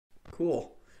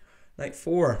cool. Night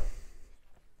 4.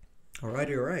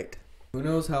 Alrighty, alright. Who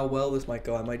knows how well this might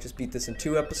go? I might just beat this in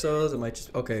 2 episodes. I might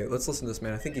just... Okay, let's listen to this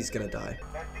man. I think he's gonna die.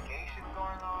 Investigation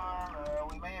going on.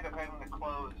 We may end up having to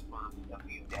close for a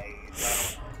few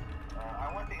days.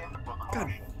 I want to end the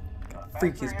precaution. God,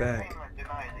 freak is back.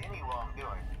 Denies any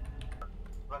wrongdoing.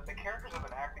 But the characters have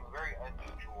been acting very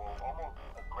unusual, almost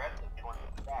aggressive towards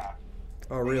the staff.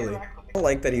 Oh, really? I don't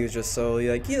like that he was just so,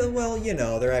 like, yeah, well, you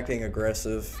know, they're acting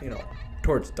aggressive, you know,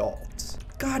 towards adults.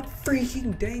 God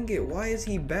freaking dang it, why is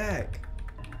he back?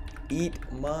 Eat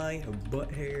my butt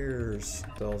hairs.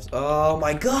 Oh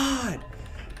my god!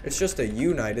 It's just a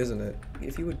U-night, isn't it?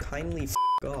 If you would kindly f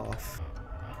off.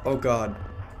 Oh god.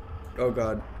 Oh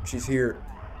god, she's here.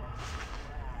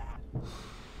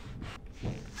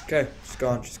 Okay,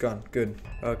 she's gone, good.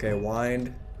 Okay,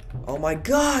 wind. Oh my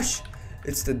gosh!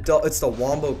 It's the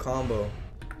wombo combo.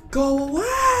 Go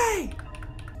away!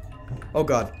 Oh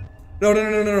god. No, no, no,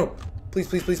 no, no, no. Please,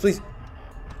 please, please, please.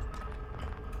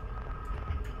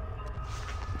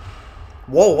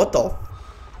 Whoa, what the?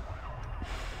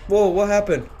 Whoa, what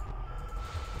happened?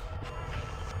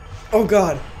 Oh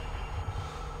god.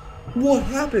 What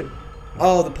happened?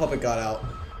 Oh, the puppet got out.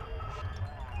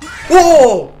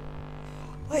 Whoa!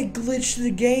 I glitched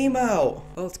the game out.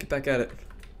 Oh, let's get back at it.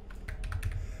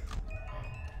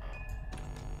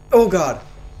 Oh god.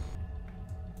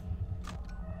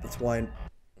 Let's wind.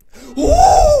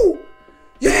 Woo!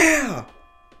 Yeah!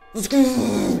 Let's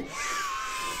go!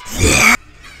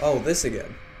 Oh, this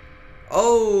again.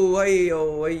 Oh, hey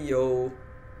yo, hey yo.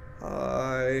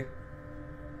 Hi.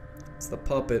 It's the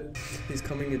puppet. He's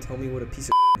coming to tell me what a piece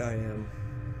of I am.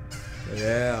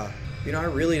 Yeah. You know, I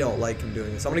really don't like him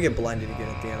doing this. I'm gonna get blinded again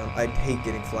at the end. I hate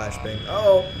getting flashbang.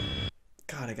 Oh!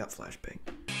 God, I got flashbang.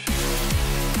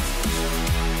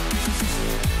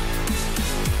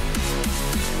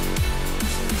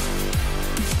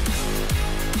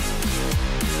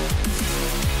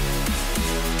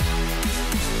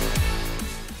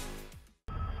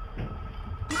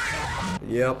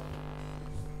 Yep.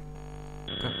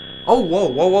 Oh, whoa,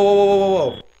 whoa, whoa, whoa, whoa, whoa,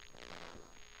 whoa.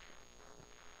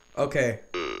 Okay.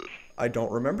 I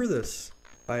don't remember this.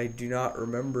 I do not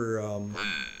remember, I'm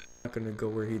not gonna go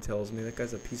where he tells me. That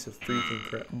guy's a piece of freaking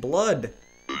crap. Blood!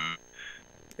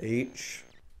 H.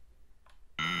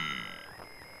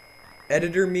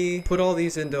 Editor me. Put all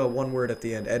these into one word at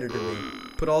the end. Editor me.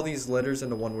 Put all these letters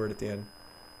into one word at the end.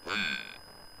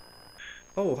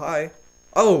 Oh, hi.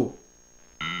 Oh!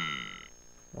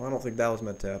 Well, I don't think that was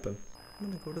meant to happen. I'm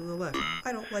gonna go to the left.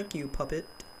 I don't like you, puppet.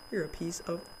 You're a piece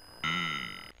of...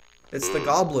 It's the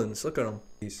goblins. Look at them.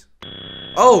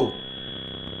 Oh!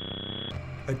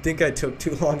 I think I took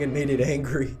too long and made it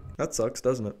angry. That sucks,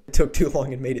 doesn't it? I took too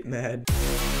long and made it mad.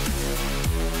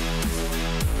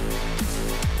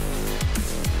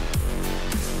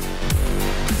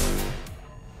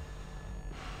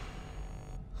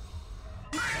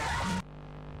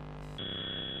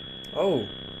 Oh.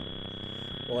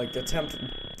 Well, like, attempt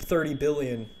 30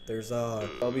 billion. There's,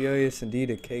 LBIS indeed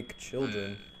a cake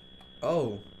children.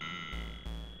 Oh.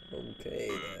 Okay,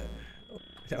 then. Oh,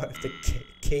 now I have to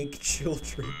cake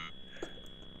children.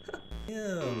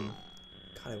 Damn.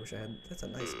 God, I wish I had... That's a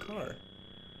nice car.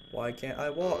 Why can't I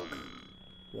walk?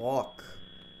 Walk.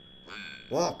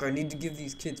 Walk. I need to give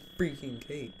these kids freaking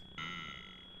cake.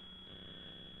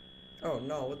 Oh,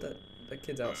 no. What the... That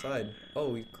kid's outside.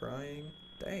 Oh, he's crying.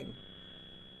 Dang.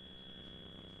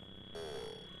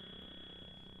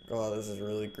 Oh, this is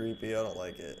really creepy. I don't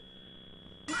like it.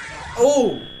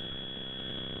 Oh!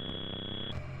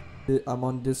 I'm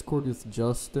on Discord with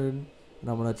Justin, and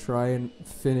I'm gonna try and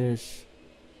finish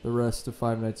the rest of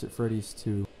Five Nights at Freddy's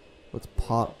 2. Let's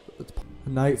pop.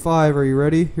 Night 5, are you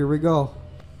ready? Here we go.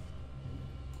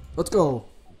 Let's go.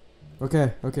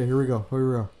 Okay, here we go.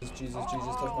 Jesus, touch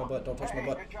my butt. Don't touch my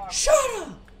butt. Shut up!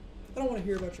 I don't want to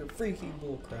hear about your freaking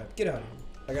bullcrap. Get out of here.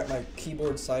 I got my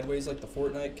keyboard sideways like the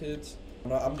Fortnite kids.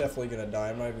 I'm definitely gonna die.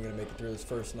 I'm not even gonna make it through this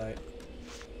first night.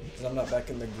 Because I'm not back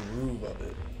in the groove of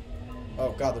it.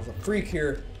 Oh god, there's a freak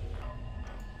here.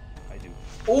 I do.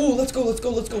 Oh, let's go.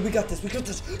 We got this.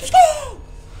 Let's go!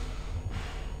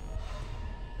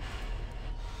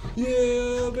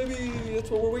 Yeah, baby.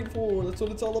 That's what we're waiting for. That's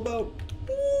what it's all about.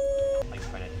 Like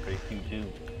Five Nights at Freddy's 2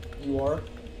 too. You are?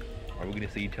 Are we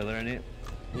gonna see each other in it?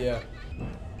 Yeah.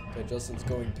 Okay, Justin's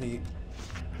going Pete.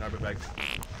 Grab it back.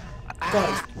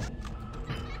 God.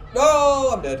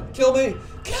 No, I'm dead. Kill me.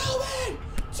 Kill me.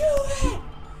 Do it.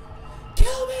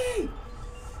 Kill me.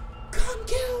 Come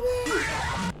kill me.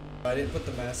 I didn't put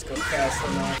the mask up fast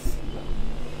enough.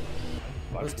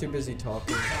 I was too busy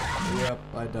talking. Yep,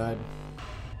 I died.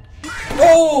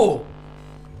 No!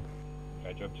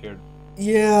 Jump scared.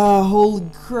 Yeah, holy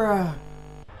crap.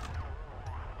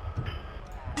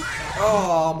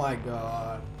 Oh my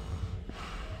god.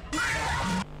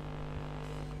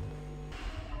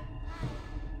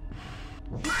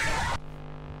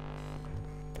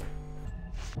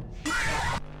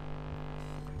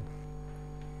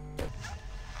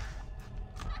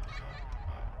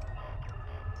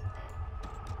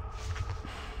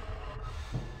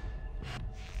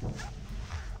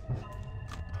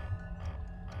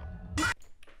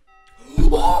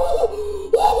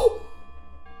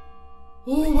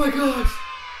 Oh my gosh!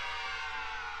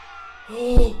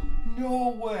 Oh, no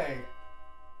way!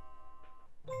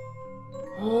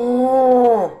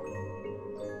 Oh!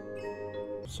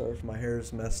 Sorry if my hair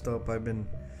is messed up. I've been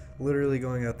literally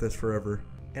going at this forever.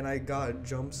 And I got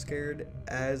jump scared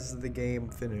as the game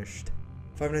finished.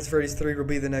 Five Nights at Freddy's 3 will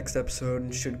be the next episode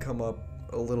and should come up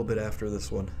a little bit after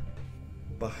this one.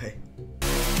 Bye.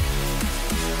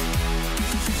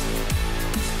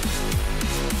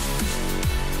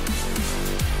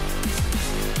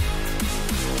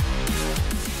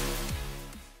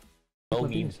 No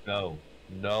means no.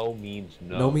 No means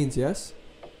no. No means yes?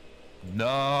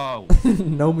 No.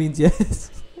 No means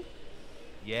yes.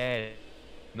 Yeah.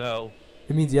 No.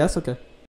 It means yes? Okay.